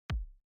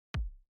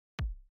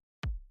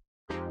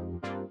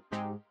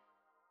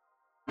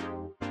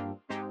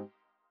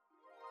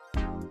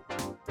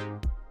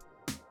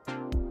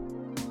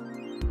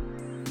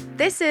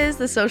This is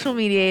the Social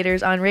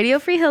Mediators on Radio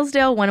Free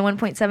Hillsdale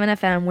 101.7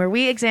 FM, where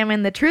we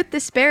examine the truth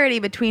disparity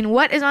between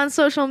what is on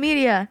social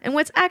media and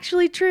what's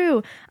actually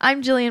true.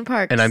 I'm Jillian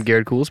Parks. And I'm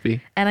Garrett Coolsby.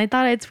 And I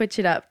thought I'd switch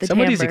it up.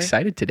 Somebody's timbre.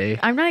 excited today.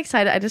 I'm not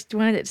excited. I just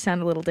wanted it to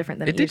sound a little different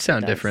than it did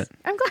sound does. different.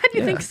 I'm glad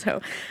you think so.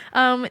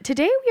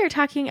 Today we are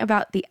talking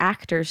about the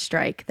actors'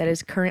 strike that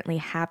is currently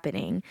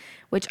happening,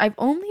 which I've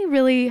only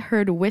really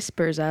heard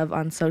whispers of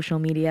on social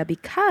media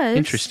because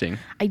Interesting.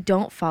 I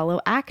don't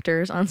follow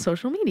actors on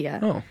social media.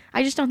 Oh.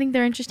 I just don't think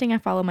they're interesting. I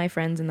follow my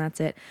friends and that's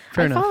it.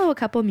 Fair I enough. follow a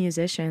couple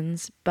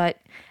musicians, but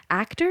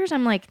actors,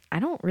 I'm like, I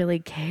don't really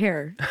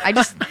care. I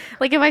just,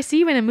 like, if I see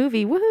you in a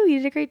movie, woohoo, you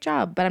did a great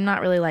job. But I'm not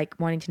really, like,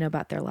 wanting to know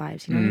about their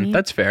lives. You know what I mean?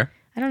 That's fair.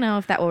 I don't know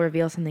if that will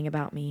reveal something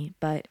about me,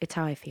 but it's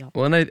how I feel.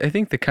 Well, and I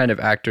think the kind of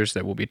actors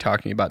that we'll be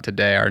talking about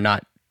today are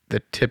not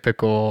the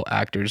typical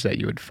actors that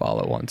you would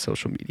follow on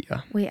social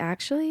media. Wait,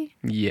 actually?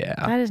 Yeah.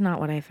 That is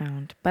not what I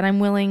found, but I'm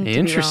willing to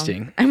Interesting.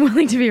 be wrong. I'm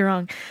willing to be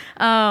wrong.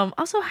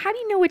 Also, how do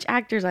you know which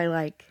actors I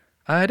like?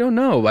 I don't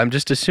know. I'm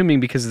just assuming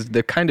because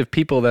the kind of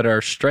people that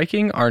are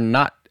striking are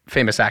not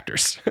famous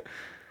actors.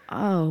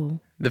 Oh.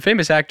 The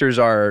famous actors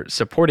are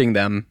supporting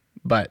them,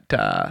 but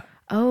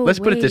let's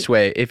put it wait. this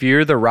way. If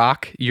you're The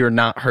Rock, you're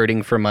not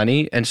hurting for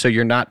money, and so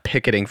you're not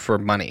picketing for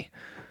money.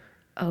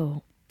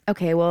 Oh.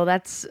 Okay, well,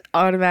 that's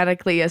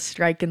automatically a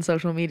strike in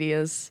social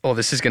medias. Oh,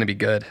 this is going to be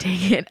good.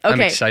 Dang it. Okay.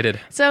 I'm excited.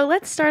 So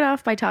let's start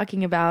off by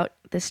talking about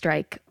the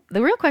strike.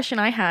 The real question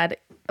I had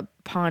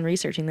upon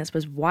researching this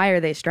was, why are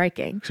they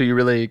striking? So you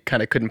really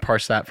kind of couldn't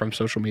parse that from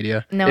social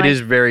media? No, It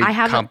is very I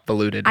have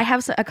convoluted. I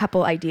have a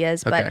couple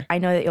ideas, but Okay. I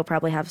know that you'll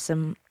probably have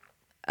some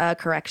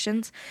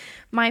corrections.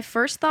 My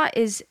first thought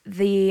is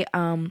they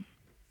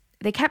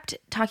kept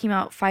talking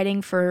about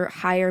fighting for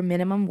higher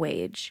minimum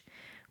wage,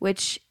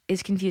 which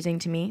is confusing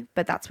to me,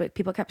 but that's what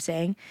people kept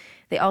saying.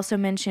 They also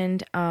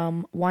mentioned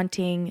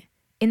wanting,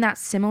 in that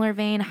similar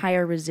vein,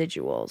 higher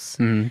residuals.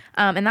 And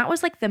that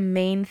was like the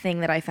main thing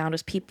that I found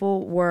was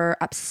people were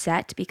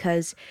upset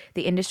because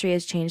the industry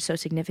has changed so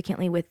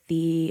significantly with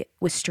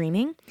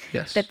streaming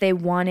Yes. that they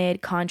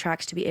wanted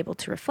contracts to be able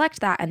to reflect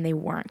that, and they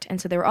weren't.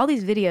 And so there were all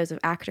these videos of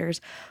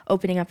actors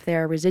opening up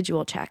their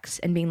residual checks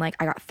and being like,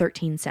 I got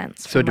 13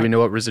 cents. So do we know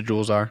what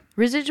residuals are?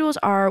 Residuals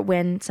are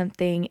when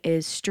something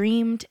is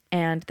streamed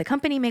and the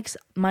company makes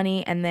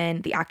money, and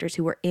then the actors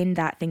who were in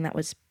that thing that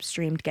was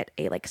streamed get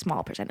a like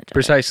small percentage of it.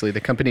 Precisely. The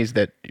companies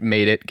that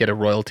made it get a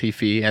royalty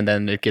fee, and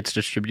then it gets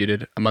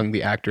distributed among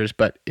the actors,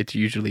 but it's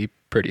usually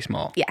pretty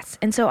small. Yes.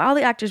 And so all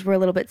the actors were a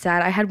little bit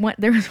sad.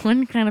 There was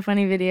one kind of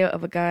funny video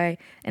of a guy,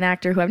 an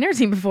actor who I've never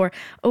seen before,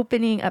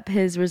 opening up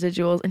his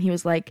residuals, and he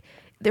was like,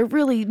 they're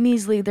really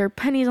measly. They're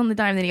pennies on the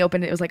dime. Then he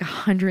opened it. It was like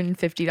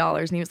 $150.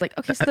 And he was like,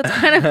 okay, so that's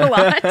kind of a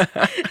lot.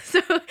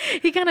 So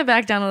he kind of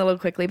backed down a little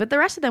quickly. But the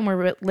rest of them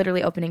were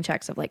literally opening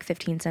checks of like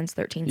 15 cents,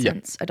 13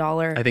 cents,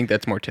 $1. I think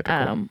that's more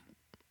typical.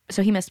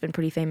 So he must have been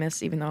pretty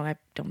famous, even though I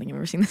don't think I've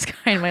ever seen this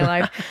guy in my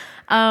life.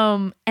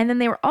 And then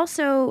they were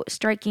also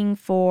striking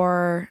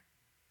for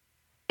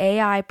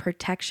AI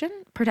protection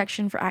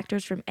for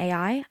actors from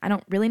AI. I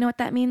don't really know what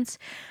that means.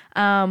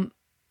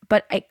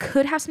 But it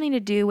could have something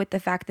to do with the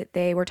fact that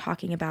they were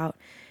talking about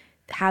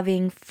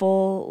having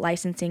full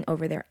licensing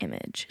over their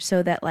image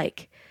so that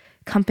like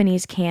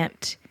companies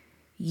can't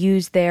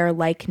use their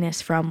likeness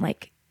from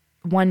like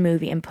one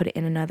movie and put it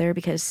in another,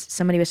 because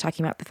somebody was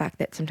talking about the fact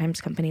that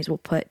sometimes companies will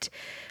put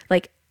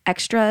like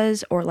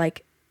extras or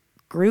like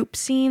group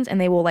scenes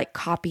and they will like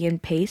copy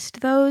and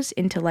paste those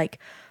into like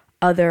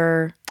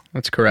other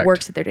That's correct.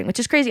 works that they're doing, which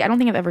is crazy. I don't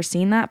think I've ever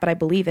seen that, but I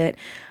believe it.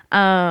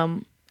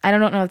 I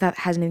don't know if that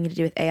has anything to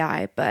do with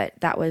AI, but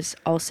that was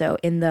also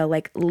in the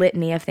like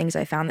litany of things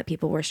I found that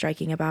people were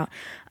striking about.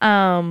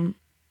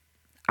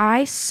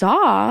 I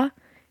saw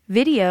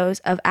videos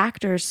of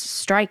actors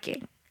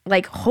striking,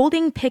 like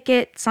holding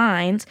picket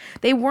signs.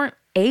 They weren't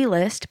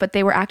A-list, but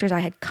they were actors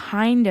I had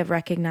kind of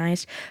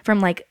recognized from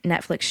like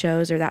Netflix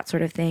shows or that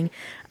sort of thing.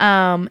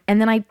 And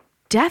then I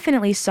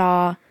definitely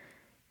saw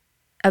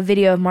a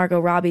video of Margot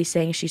Robbie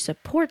saying she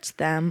supports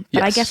them,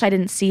 but I Yes. guess I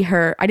didn't see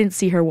her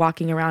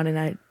walking around in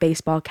a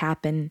baseball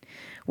cap and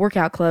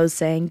workout clothes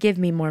saying, give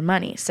me more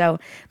money. So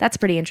that's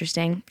pretty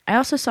interesting. I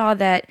also saw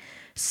that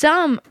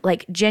some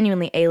like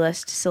genuinely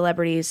A-list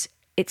celebrities,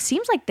 it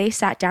seems like they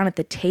sat down at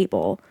the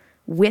table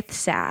with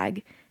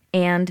SAG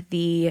and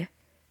the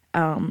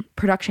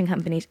production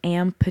companies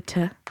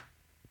AMTPT.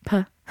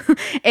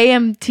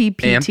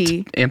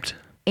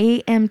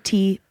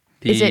 AMT.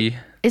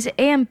 Is it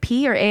AMP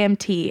or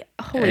AMT?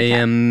 Holy cow.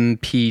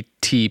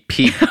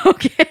 AMPTP.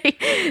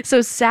 Okay.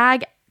 So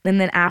SAG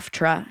and then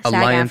AFTRA.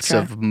 Alliance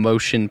SAG-AFTRA. of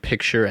Motion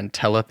Picture and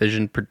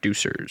Television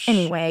Producers.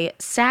 Anyway,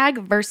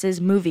 SAG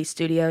versus movie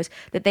studios,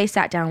 that they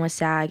sat down with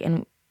SAG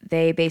and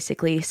they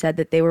basically said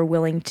that they were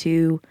willing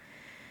to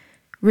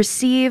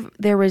receive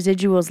their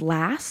residuals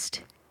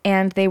last,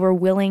 and they were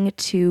willing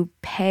to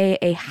pay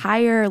a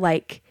higher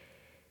like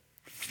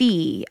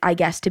fee, I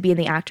guess, to be in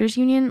the actors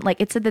union. Like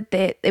it said that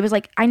it was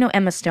like, I know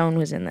Emma Stone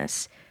was in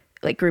this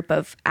like group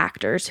of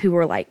actors who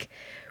were like,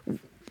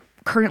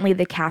 currently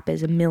the cap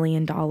is $1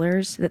 million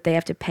that they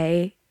have to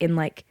pay in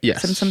like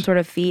Yes. some sort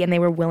of fee, and they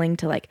were willing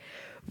to like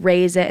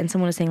raise it. And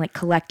someone was saying like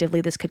collectively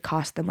this could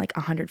cost them like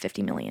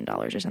 $150 million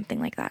or something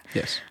like that.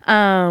 Yes.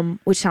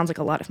 Which sounds like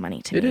a lot of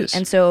money to me. It is.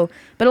 And so,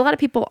 but a lot of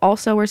people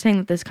also were saying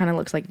that this kind of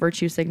looks like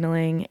virtue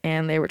signaling,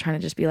 and they were trying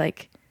to just be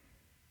like,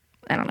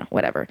 I don't know,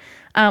 whatever.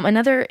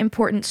 Another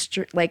important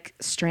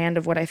strand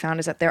of what I found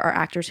is that there are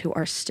actors who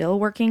are still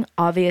working,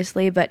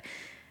 obviously, but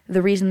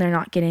the reason they're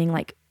not getting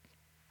like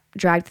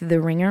dragged through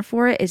the ringer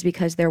for it is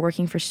because they're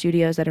working for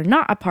studios that are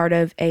not a part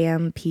of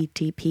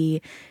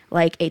AMPTP,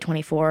 like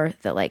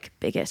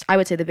A24, I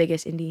would say the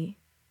biggest indie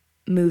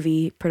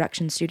movie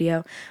production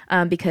studio,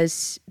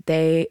 because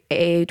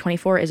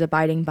A24 is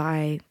abiding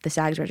by the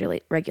SAG's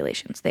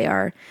regulations. They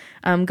are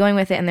going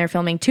with it, and they're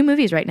filming 2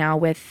 movies right now,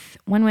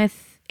 one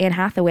with Anne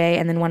Hathaway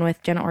and then one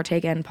with Jenna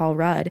Ortega and Paul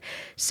Rudd.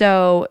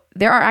 So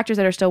there are actors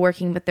that are still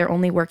working, but they're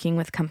only working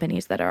with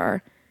companies that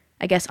are,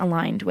 I guess,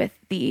 aligned with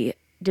the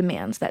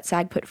demands that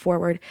SAG put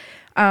forward.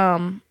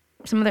 Some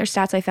of their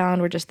stats I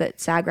found were just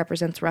that SAG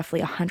represents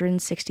roughly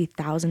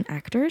 160,000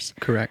 actors.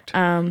 Correct.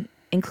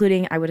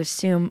 Including, I would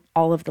assume,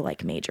 all of the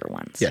like major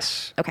ones.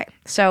 Yes. Okay.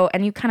 So,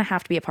 and you kind of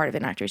have to be a part of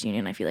an actors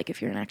union, I feel like,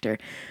 if you're an actor,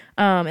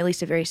 at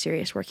least a very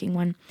serious working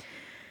one.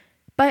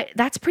 But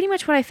that's pretty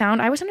much what I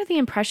found. I was under the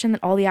impression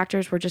that all the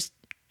actors were just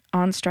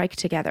on strike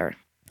together.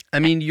 I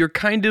mean, you're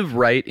kind of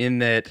right in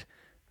that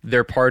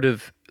they're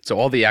so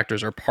all the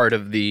actors are part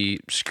of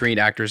the Screen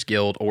Actors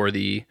Guild, or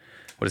the,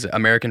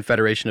 American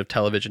Federation of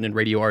Television and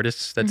Radio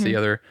Artists. That's the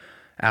other,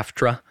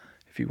 AFTRA.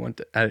 If you want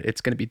to, it's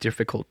going to be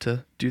difficult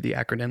to do the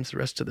acronyms the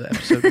rest of the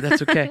episode, but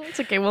that's okay. It's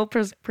okay. We'll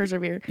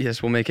persevere.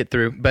 Yes, we'll make it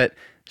through. But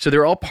so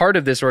they're all part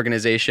of this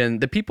organization.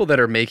 The people that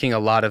are making a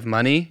lot of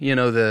money,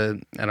 the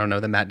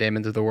Matt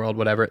Damons of the world,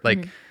 whatever,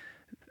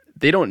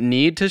 they don't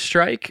need to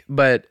strike,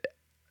 but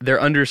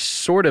they're under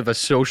sort of a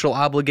social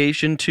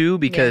obligation too,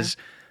 because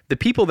the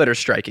people that are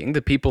striking,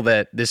 the people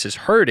that this is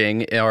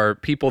hurting, are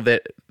people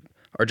that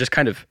are just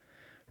kind of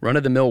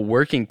run-of-the-mill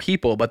working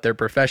people, but their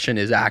profession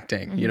is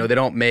acting. They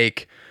don't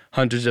make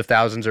hundreds of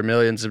thousands or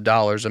millions of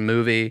dollars a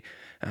movie.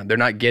 They're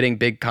not getting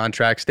big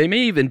contracts. They may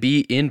even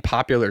be in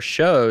popular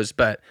shows,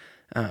 but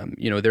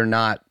they're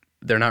not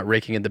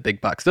raking in the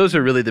big bucks. Those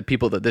are really the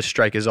people that this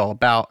strike is all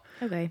about.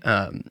 Okay.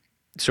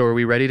 So are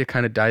we ready to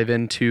kind of dive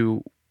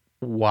into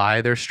why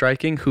they're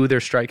striking, who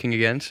they're striking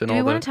against, and Do all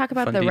we the want to talk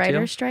about fun the details?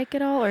 writer's strike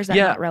at all, or is that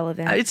not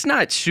relevant? It's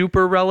not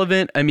super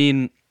relevant. I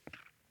mean,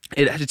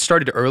 it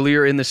started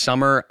earlier in the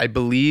summer. I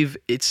believe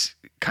it's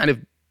kind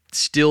of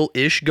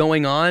still-ish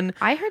going on.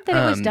 I heard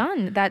that it was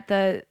done.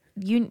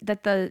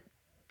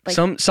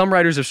 Some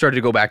writers have started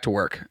to go back to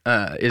work.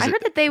 I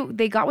heard that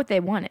they got what they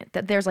wanted.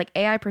 That there's like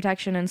AI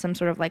protection and some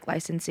sort of like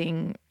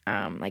licensing.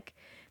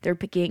 They're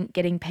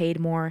getting paid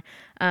more.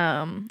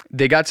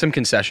 They got some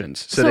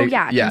concessions.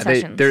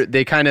 Concessions.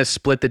 They kind of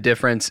split the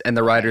difference, and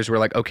the writers were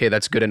like, "Okay,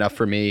 that's good enough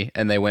for me,"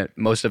 and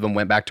most of them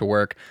went back to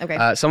work.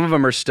 Okay. Some of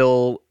them are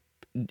still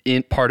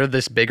in part of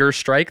this bigger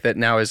strike that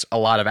now is a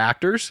lot of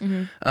actors,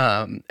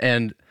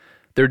 and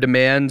their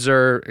demands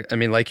are, I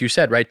mean, like you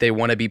said, right? They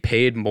want to be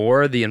paid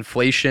more. The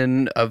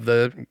inflation of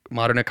the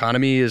modern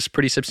economy is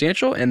pretty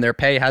substantial, and their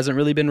pay hasn't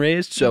really been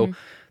raised. So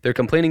they're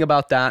complaining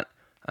about that,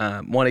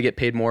 want to get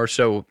paid more.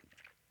 So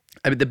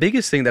I mean, the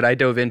biggest thing that I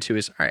dove into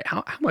is, all right,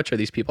 how much are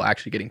these people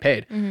actually getting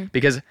paid?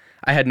 Because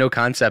I had no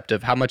concept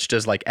of how much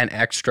does like an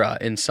extra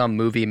in some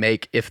movie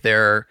make if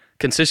they're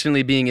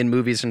consistently being in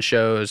movies and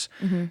shows.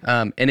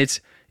 And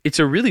it's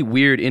a really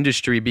weird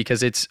industry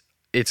because it's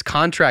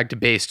contract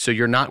based, so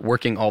you're not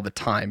working all the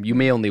time. You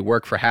may only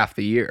work for half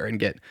the year and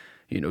get,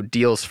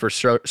 deals for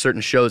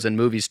certain shows and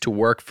movies to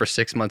work for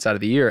 6 months out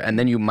of the year, and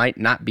then you might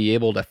not be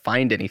able to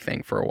find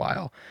anything for a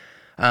while.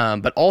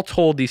 But all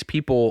told, these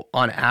people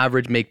on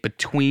average make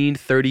between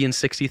 $30,000 and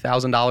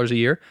 $60,000 a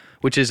year,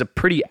 which is a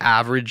pretty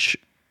average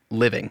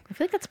living. I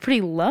feel like that's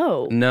pretty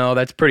low. No,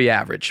 that's pretty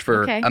average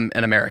for an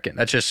American.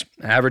 That's just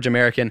average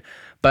American.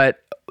 But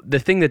the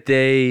thing that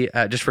they,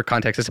 just for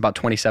context, it's about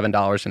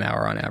 $27 an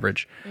hour on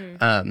average.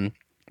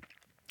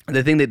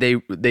 The thing that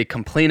they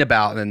complain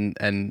about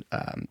and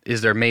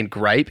is their main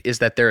gripe is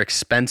that their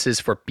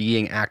expenses for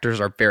being actors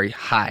are very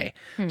high.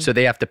 So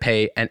they have to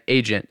pay an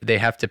agent, they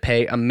have to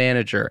pay a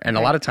manager, and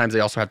a lot of times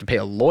they also have to pay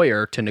a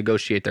lawyer to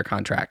negotiate their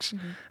contracts.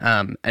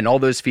 And all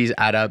those fees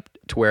add up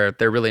to where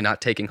they're really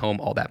not taking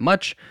home all that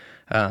much.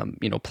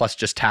 Plus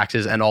just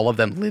taxes, and all of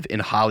them live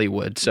in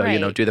Hollywood. So,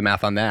 do the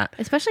math on that.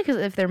 Especially because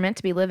if they're meant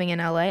to be living in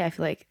LA, I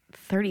feel like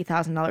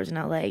 $30,000 in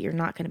LA, you're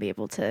not going to be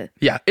able to.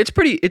 Yeah, it's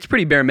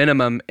pretty bare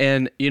minimum.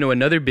 And,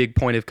 another big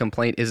point of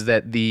complaint is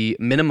that the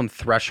minimum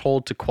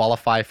threshold to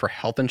qualify for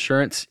health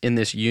insurance in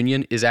this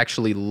union is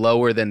actually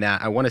lower than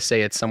that. I want to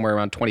say it's somewhere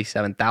around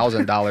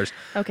 $27,000.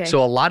 Okay.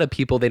 So a lot of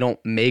people, they don't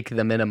make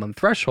the minimum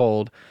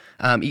threshold.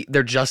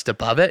 They're just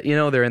above it,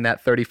 they're in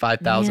that $35,000,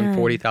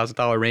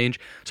 $40,000 range.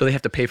 So they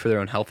have to pay for their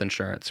own health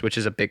insurance, which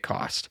is a big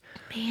cost.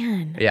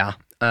 Man. Yeah.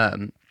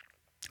 And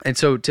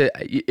so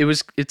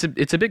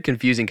it's a bit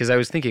confusing because I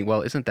was thinking,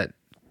 well, isn't that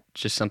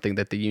just something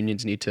that the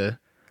unions need to,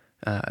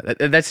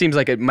 that seems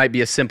like it might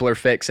be a simpler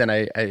fix. And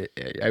I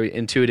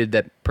intuited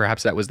that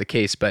perhaps that was the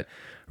case, but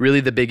really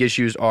the big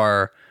issues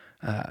are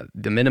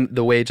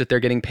the wage that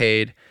they're getting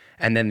paid,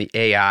 and then the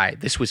AI.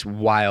 This was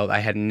wild. I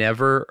had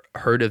never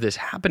heard of this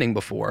happening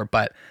before,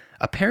 but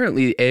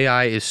apparently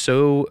AI is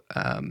so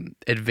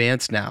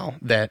advanced now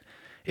that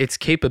its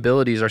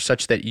capabilities are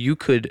such that you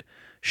could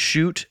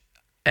shoot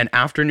an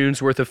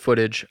afternoon's worth of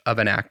footage of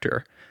an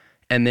actor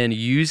and then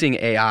using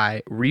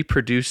AI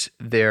reproduce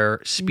their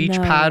speech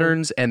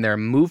patterns and their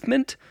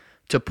movement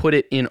to put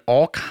it in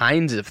all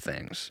kinds of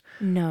things.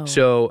 No.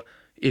 So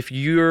if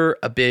you're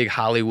a big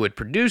Hollywood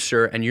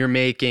producer and you're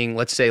making,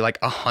 let's say, like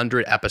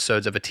 100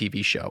 episodes of a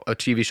TV show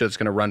that's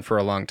going to run for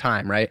a long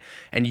time, right?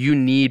 And you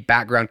need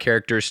background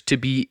characters to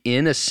be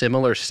in a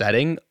similar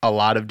setting a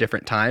lot of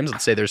different times.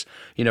 Let's say there's,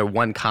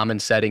 one common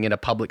setting in a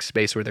public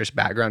space where there's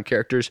background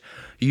characters.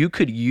 You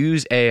could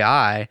use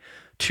AI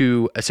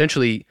to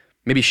essentially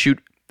maybe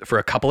shoot for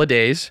a couple of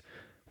days,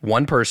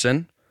 one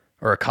person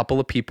or a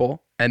couple of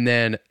people, and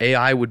then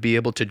AI would be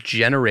able to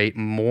generate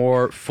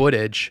more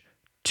footage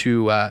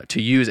to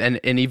use and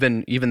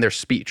even their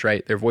speech,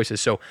 right? Their voices.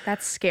 So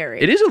that's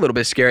scary. It is a little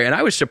bit scary. And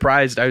I was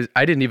surprised. I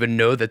didn't even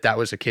know that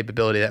was a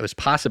capability that was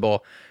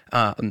possible.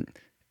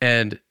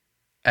 And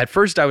at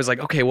first I was like,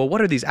 okay, well,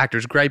 what are these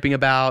actors griping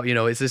about?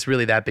 Is this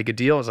really that big a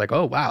deal? I was like,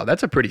 oh, wow,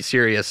 that's a pretty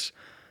serious,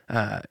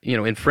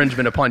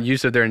 infringement upon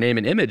use of their name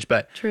and image.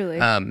 But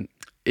truly,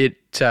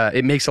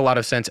 it makes a lot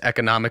of sense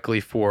economically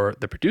for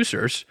the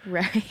producers,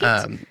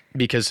 right?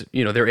 Because,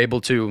 they're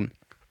able to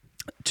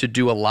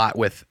do a lot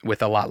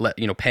with a lot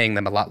paying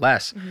them a lot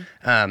less.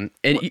 And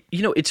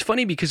it's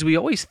funny because we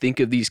always think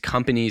of these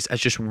companies as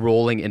just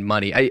rolling in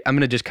money. I'm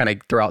going to just kind of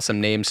throw out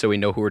some names so we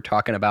know who we're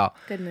talking about.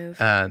 Good move.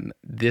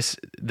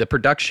 The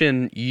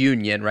production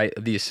union, right?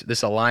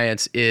 This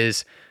alliance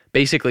is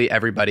basically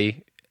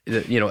everybody,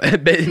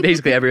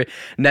 basically every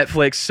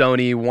Netflix,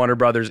 Sony, Warner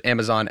Brothers,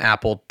 Amazon,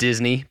 Apple,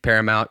 Disney,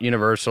 Paramount,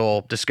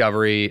 Universal,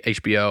 Discovery,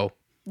 HBO,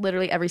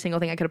 literally every single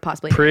thing I could have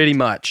possibly pretty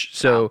much.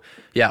 So wow.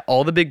 Yeah,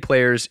 all the big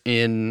players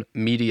in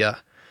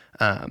media.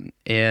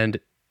 And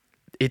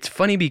it's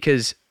funny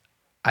because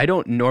I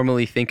don't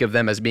normally think of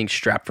them as being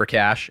strapped for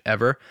cash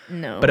ever.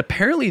 No. But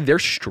apparently they're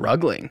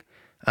struggling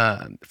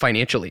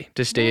financially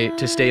to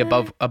stay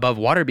above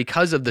water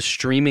because of the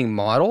streaming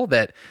model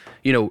that,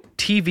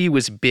 TV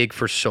was big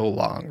for so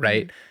long,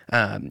 right?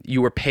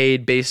 You were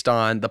paid based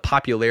on the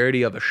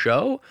popularity of a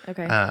show.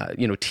 Okay.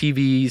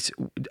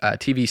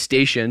 TV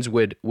stations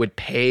would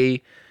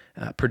pay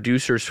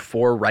producers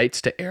for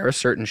rights to air a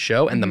certain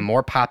show, and the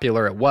more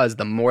popular it was,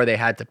 the more they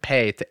had to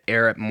pay to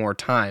air it more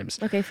times.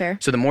 Okay, fair.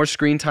 So the more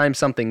screen time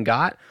something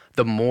got,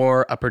 the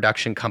more a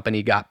production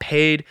company got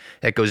paid.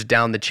 That goes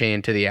down the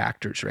chain to the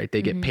actors, right?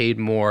 They get paid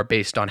more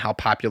based on how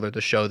popular the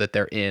show that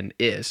they're in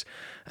is.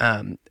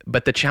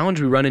 But the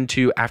challenge we run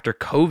into after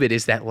COVID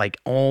is that like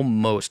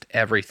almost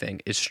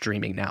everything is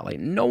streaming now. Like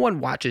no one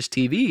watches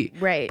TV,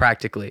 right?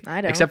 Practically,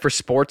 I don't. Except for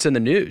sports and the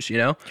news,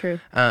 True.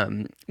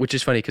 Which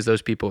is funny because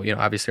those people,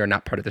 obviously are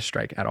not part of the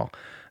strike at all.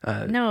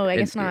 No, I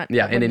guess not.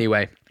 Yeah, in any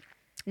way.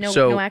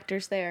 No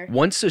actors there.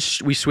 Once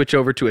we switch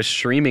over to a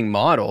streaming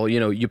model,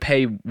 you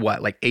pay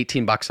what, like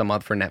 $18 a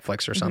month for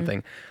Netflix or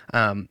something.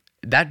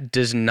 That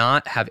does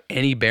not have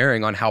any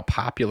bearing on how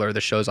popular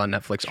the shows on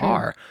Netflix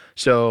are.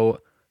 So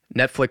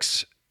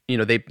Netflix,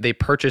 they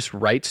purchase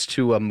rights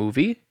to a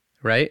movie,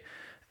 right?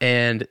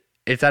 And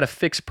it's at a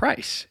fixed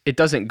price. It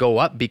doesn't go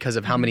up because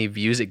of how many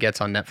views it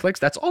gets on Netflix.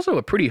 That's also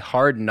a pretty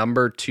hard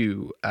number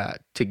to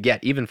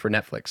get, even for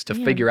Netflix, to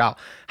figure out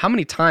how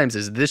many times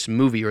is this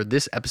movie or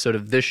this episode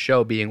of this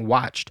show being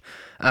watched.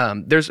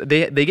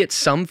 They get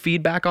some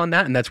feedback on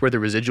that, and that's where the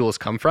residuals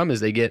come from. Is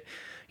they get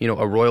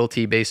a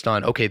royalty based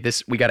on, okay,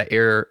 we got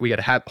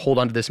to hold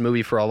on to this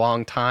movie for a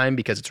long time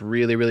because it's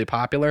really, really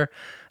popular.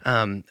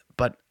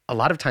 But a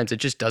lot of times it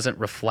just doesn't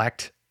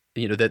reflect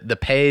the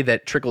pay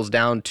that trickles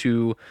down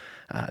to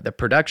the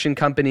production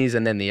companies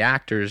and then the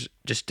actors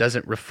just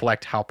doesn't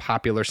reflect how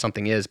popular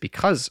something is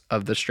because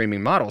of the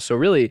streaming model. So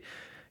really,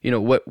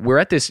 what we're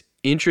at this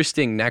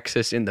interesting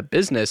nexus in the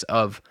business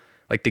of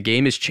like the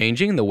game is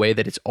changing. The way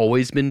that it's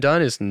always been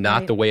done is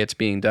not the way it's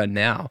being done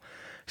now.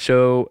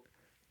 So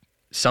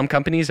some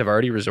companies have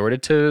already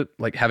resorted to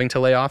like having to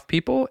lay off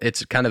people.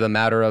 It's kind of a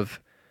matter of,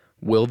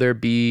 will there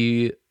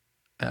be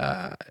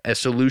a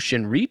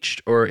solution reached,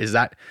 or is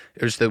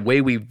the way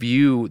we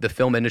view the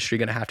film industry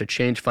going to have to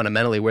change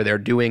fundamentally, where they're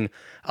doing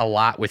a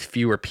lot with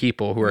fewer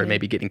people who are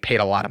maybe getting paid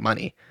a lot of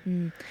money?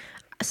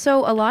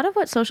 So a lot of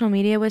what social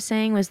media was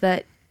saying was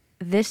that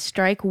this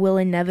strike will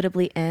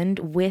inevitably end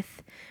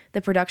with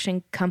the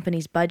production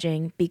companies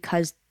budging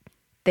because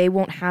they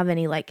won't have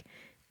any like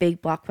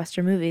big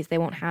blockbuster movies. They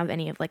won't have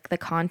any of like the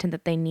content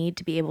that they need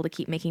to be able to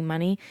keep making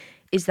money.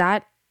 Is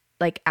that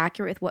like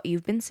accurate with what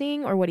you've been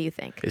seeing, or what do you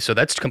think? So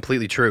that's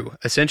completely true.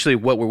 Essentially,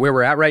 where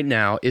we're at right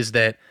now is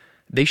that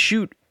they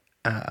shoot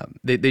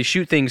they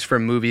shoot things for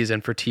movies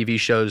and for TV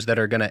shows that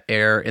are going to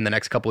air in the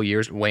next couple of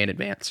years way in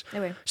advance.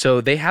 Okay.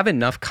 So they have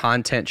enough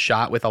content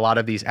shot with a lot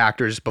of these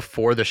actors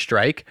before the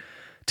strike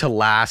to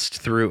last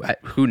through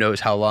who knows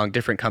how long,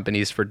 different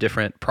companies for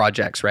different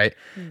projects, right?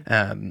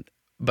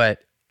 But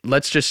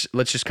let's just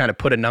kind of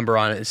put a number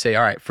on it and say,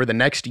 all right, for the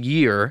next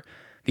year,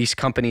 these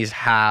companies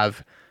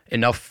have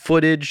enough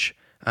footage,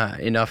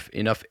 enough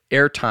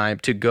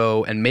airtime to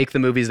go and make the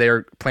movies they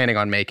are planning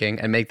on making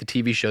and make the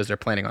TV shows they're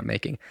planning on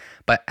making.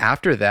 But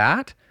after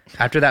that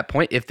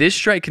point, if this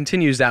strike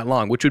continues that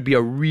long, which would be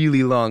a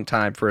really long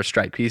time for a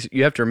strike, because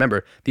you have to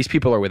remember, these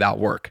people are without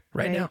work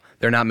right now.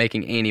 They're not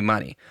making any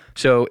money.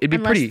 So it'd be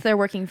unless they're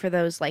working for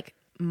those like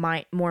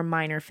more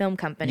minor film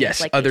companies,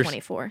 like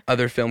A24.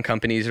 Other film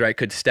companies, right,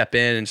 could step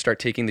in and start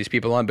taking these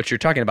people on. But you're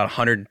talking about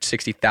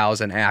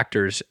 160,000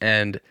 actors,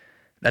 and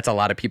that's a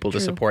lot of people to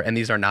support. And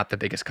these are not the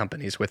biggest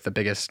companies with the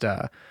biggest,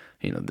 the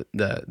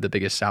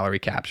biggest salary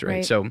caps,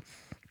 right? So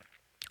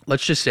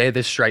let's just say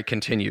this strike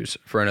continues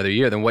for another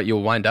year. Then what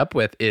you'll wind up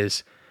with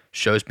is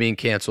shows being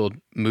canceled,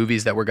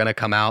 movies that were going to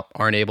come out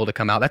aren't able to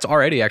come out. That's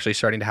already actually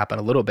starting to happen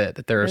a little bit,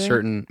 that there are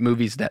certain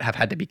movies that have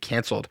had to be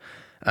canceled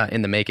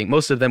in the making.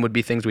 Most of them would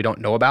be things we don't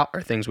know about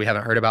or things we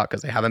haven't heard about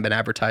because they haven't been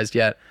advertised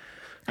yet.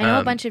 I know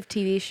a bunch of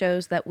TV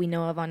shows that we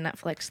know of on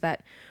Netflix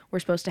that we're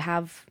supposed to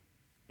have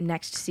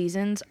next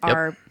seasons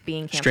are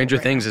being canceled. Stranger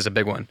Things is a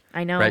big one.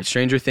 I know. Right?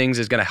 Stranger Things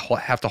is going to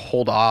have to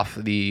hold off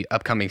the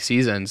upcoming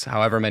seasons,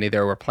 however many they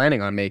were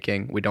planning on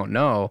making. We don't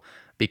know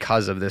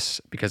because of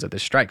this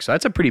strike. So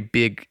that's a pretty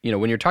big,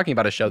 when you're talking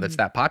about a show that's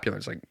that popular,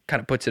 it's like kind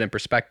of puts it in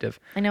perspective.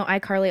 I know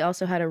iCarly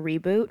also had a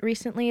reboot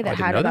recently that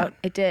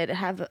it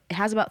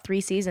has about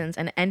 3 seasons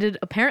and it ended,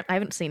 apparently I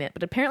haven't seen it,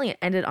 but apparently it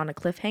ended on a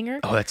cliffhanger.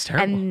 Oh, that's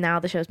terrible. And now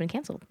the show's been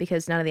canceled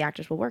because none of the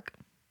actors will work.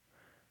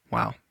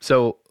 Wow.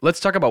 So let's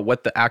talk about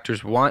what the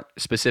actors want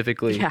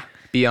specifically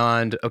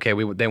beyond, okay,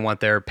 they want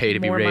their pay to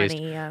be raised.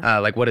 Money,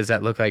 like, what does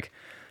that look like?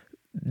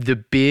 The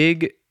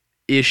big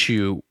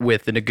issue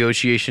with the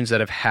negotiations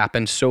that have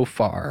happened so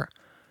far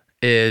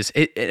is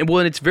and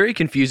it's very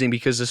confusing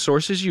because the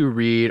sources you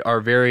read are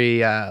very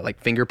like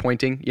finger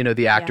pointing.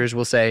 The actors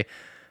will say,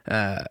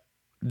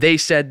 they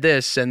said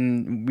this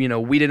and,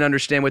 we didn't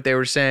understand what they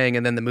were saying.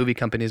 And then the movie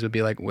companies would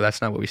be like, well,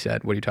 that's not what we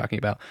said. What are you talking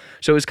about?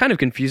 So it was kind of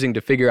confusing to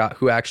figure out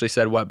who actually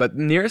said what. But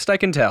nearest I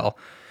can tell,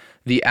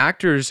 the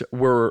actors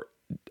were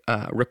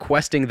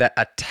requesting that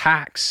a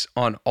tax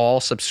on all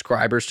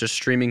subscribers to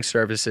streaming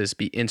services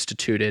be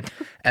instituted.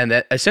 And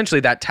that essentially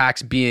that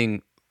tax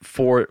being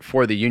for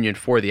the union,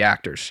 for the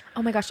actors.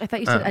 Oh my gosh, I thought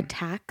you said a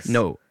tax.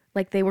 No.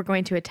 Like they were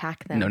going to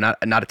attack them. No, not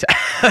a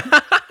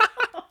tax.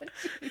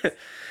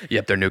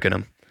 Yep, they're nuking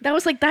them. That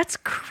was like, that's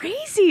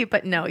crazy.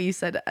 But no, you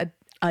said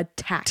a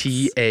tax.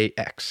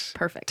 TAX.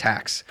 Perfect.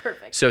 Tax.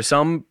 Perfect. So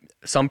some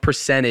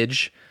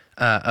percentage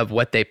of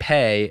what they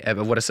pay,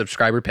 of what a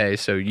subscriber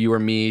pays. So you or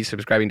me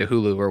subscribing to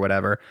Hulu or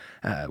whatever,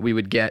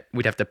 we'd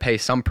have to pay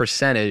some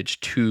percentage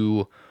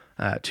to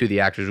the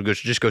actors. It would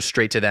just go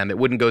straight to them. It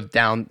wouldn't go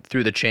down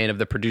through the chain of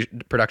the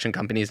production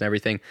companies and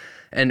everything.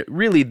 And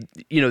really,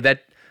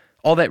 that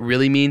all that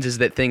really means is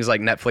that things like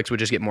Netflix would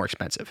just get more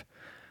expensive.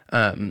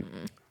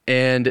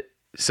 And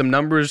some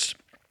numbers,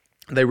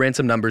 they ran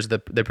some numbers the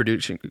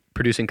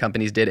producing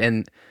companies did,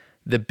 and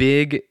the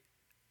big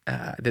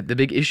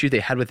issue they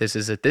had with this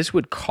is that this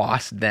would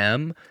cost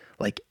them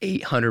like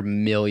 $800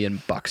 million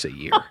a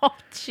year. Oh,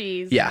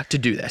 jeez. Yeah, to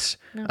do this,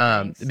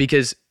 No,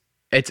 because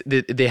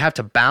they have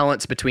to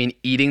balance between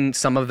eating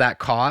some of that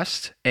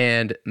cost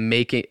and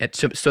making it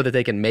so that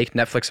they can make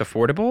Netflix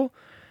affordable.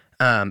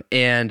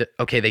 And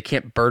okay, they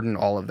can't burden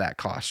all of that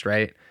cost,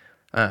 right?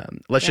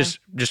 Let's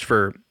just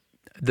for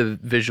the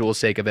visual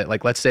sake of it,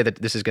 like let's say that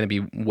this is going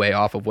to be way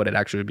off of what it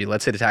actually would be.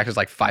 Let's say the tax is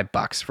like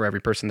 $5 for every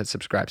person that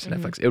subscribes to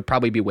Netflix. It would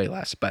probably be way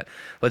less, but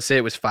let's say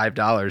it was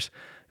 $5.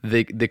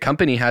 The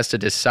company has to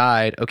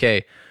decide,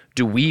 okay,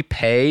 do we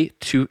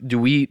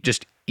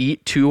just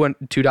eat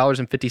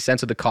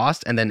 $2.50 of the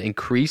cost and then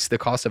increase the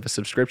cost of a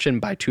subscription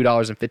by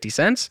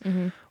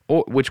 $2.50,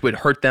 or which would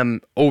hurt them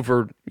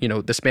over,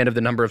 the span of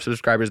the number of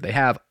subscribers they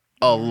have,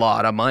 a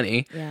lot of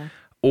money,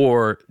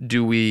 or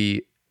do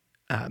we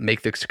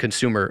make the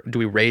consumer, do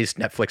we raise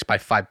Netflix by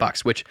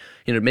 $5, which,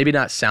 maybe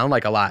not sound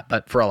like a lot,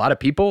 but for a lot of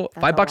people,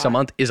 $5 a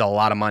month is a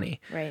lot of money.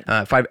 Right.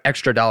 $5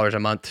 extra a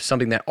month,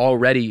 something that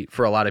already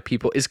for a lot of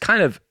people is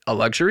kind of a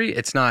luxury.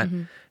 It's not,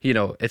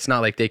 it's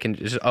not like they can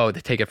just, they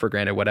take it for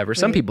granted, whatever. Right.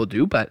 Some people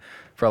do, but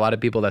for a lot of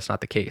people, that's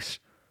not the case.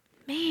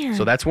 Man.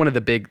 So that's one of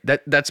the big,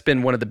 that's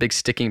been one of the big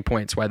sticking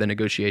points why the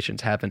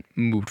negotiations haven't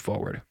moved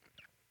forward.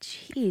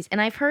 Jeez.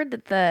 And I've heard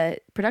that the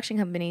production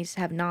companies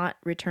have not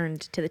returned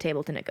to the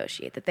table to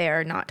negotiate, that they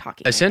are not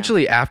talking.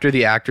 Essentially, after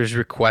the actors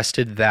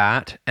requested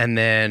that, and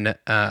then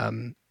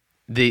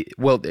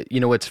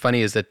what's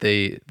funny is that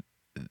they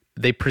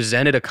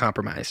presented a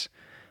compromise,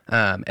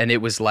 and it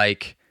was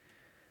like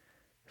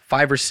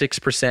 5 or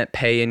 6%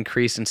 pay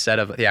increase instead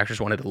of the actors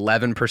wanted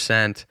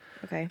 11%.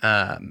 Okay.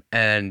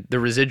 And the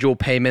residual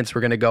payments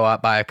were going to go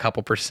up by a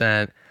couple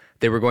percent.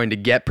 They were going to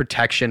get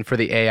protection for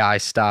the AI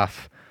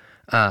stuff.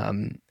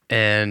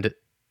 And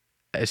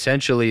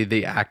essentially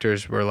the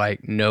actors were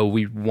like, no,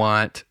 we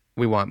want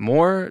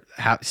more.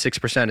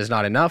 6% is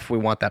not enough. We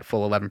want that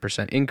full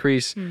 11%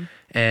 increase.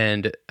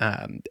 And,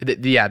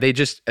 they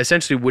just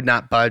essentially would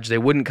not budge. They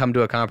wouldn't come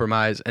to a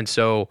compromise. And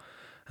so,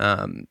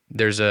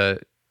 there's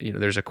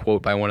there's a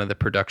quote by one of the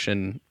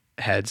production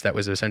heads that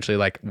was essentially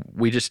like,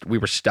 we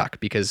were stuck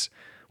because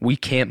we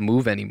can't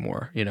move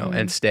anymore,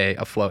 and stay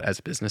afloat as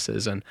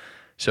businesses. And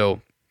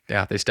so,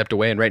 yeah, they stepped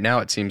away. And right now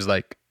it seems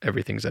like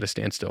everything's at a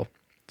standstill.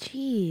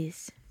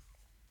 Jeez.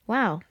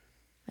 Wow.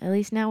 At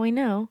least now we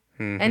know.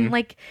 And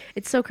like,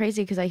 it's so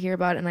crazy because I hear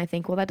about it and I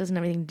think, well, that doesn't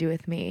have anything to do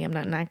with me. I'm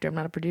not an actor. I'm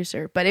not a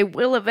producer. But it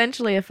will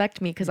eventually affect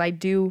me because I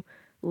do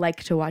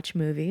like to watch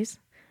movies.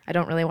 I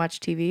don't really watch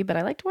TV, but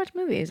I like to watch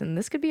movies. And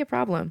this could be a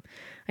problem.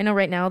 I know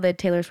right now the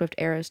Taylor Swift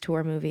Eras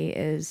Tour movie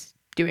is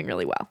doing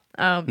really well.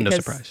 No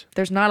surprise.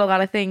 There's not a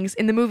lot of things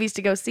in the movies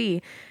to go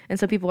see. And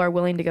so people are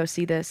willing to go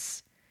see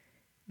this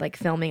like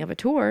filming of a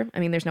tour. I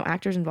mean, there's no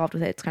actors involved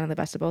with it. It's kind of the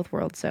best of both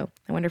worlds. So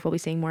I wonder if we'll be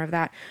seeing more of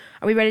that.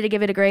 Are we ready to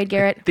give it a grade,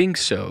 Garrett? I think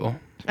so.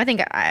 I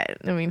think I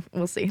mean,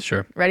 we'll see.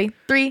 Sure. Ready?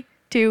 3,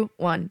 2,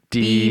 1.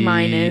 D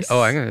minus.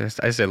 Oh,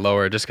 I say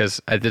lower just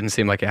because it didn't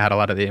seem like it had a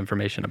lot of the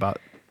information about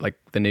like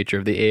the nature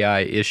of the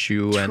AI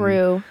issue.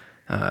 True.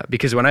 And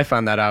because when I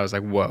found that out, I was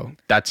like, whoa,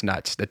 that's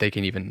nuts that they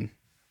can even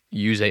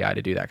use AI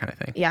to do that kind of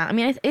thing. Yeah. I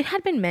mean, it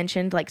had been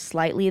mentioned like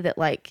slightly that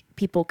like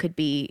people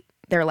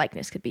their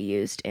likeness could be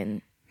used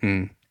in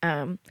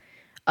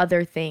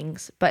other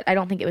things, but I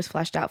don't think it was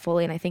fleshed out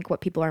fully. And I think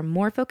what people are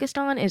more focused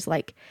on is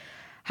like,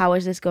 how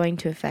is this going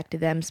to affect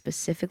them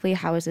specifically?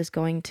 How is this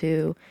going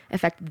to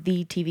affect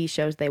the TV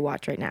shows they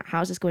watch right now?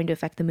 How is this going to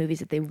affect the movies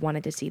that they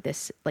wanted to see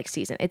this like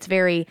season? It's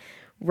very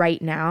right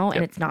now,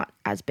 and it's not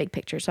as big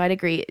picture. So I'd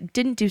agree. It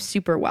didn't do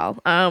super well.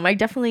 I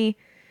definitely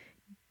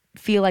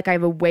feel like I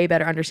have a way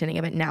better understanding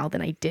of it now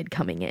than I did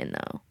coming in,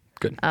 though.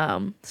 Good.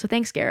 So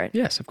thanks, Garrett.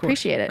 Yes, of course.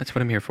 Appreciate it. That's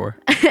what I'm here for.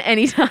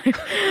 Anytime.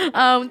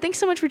 Thanks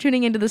so much for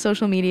tuning into the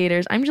Social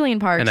Mediators. I'm Jillian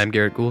Parks. And I'm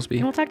Garrett Goolsby.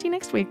 And we'll talk to you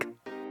next week.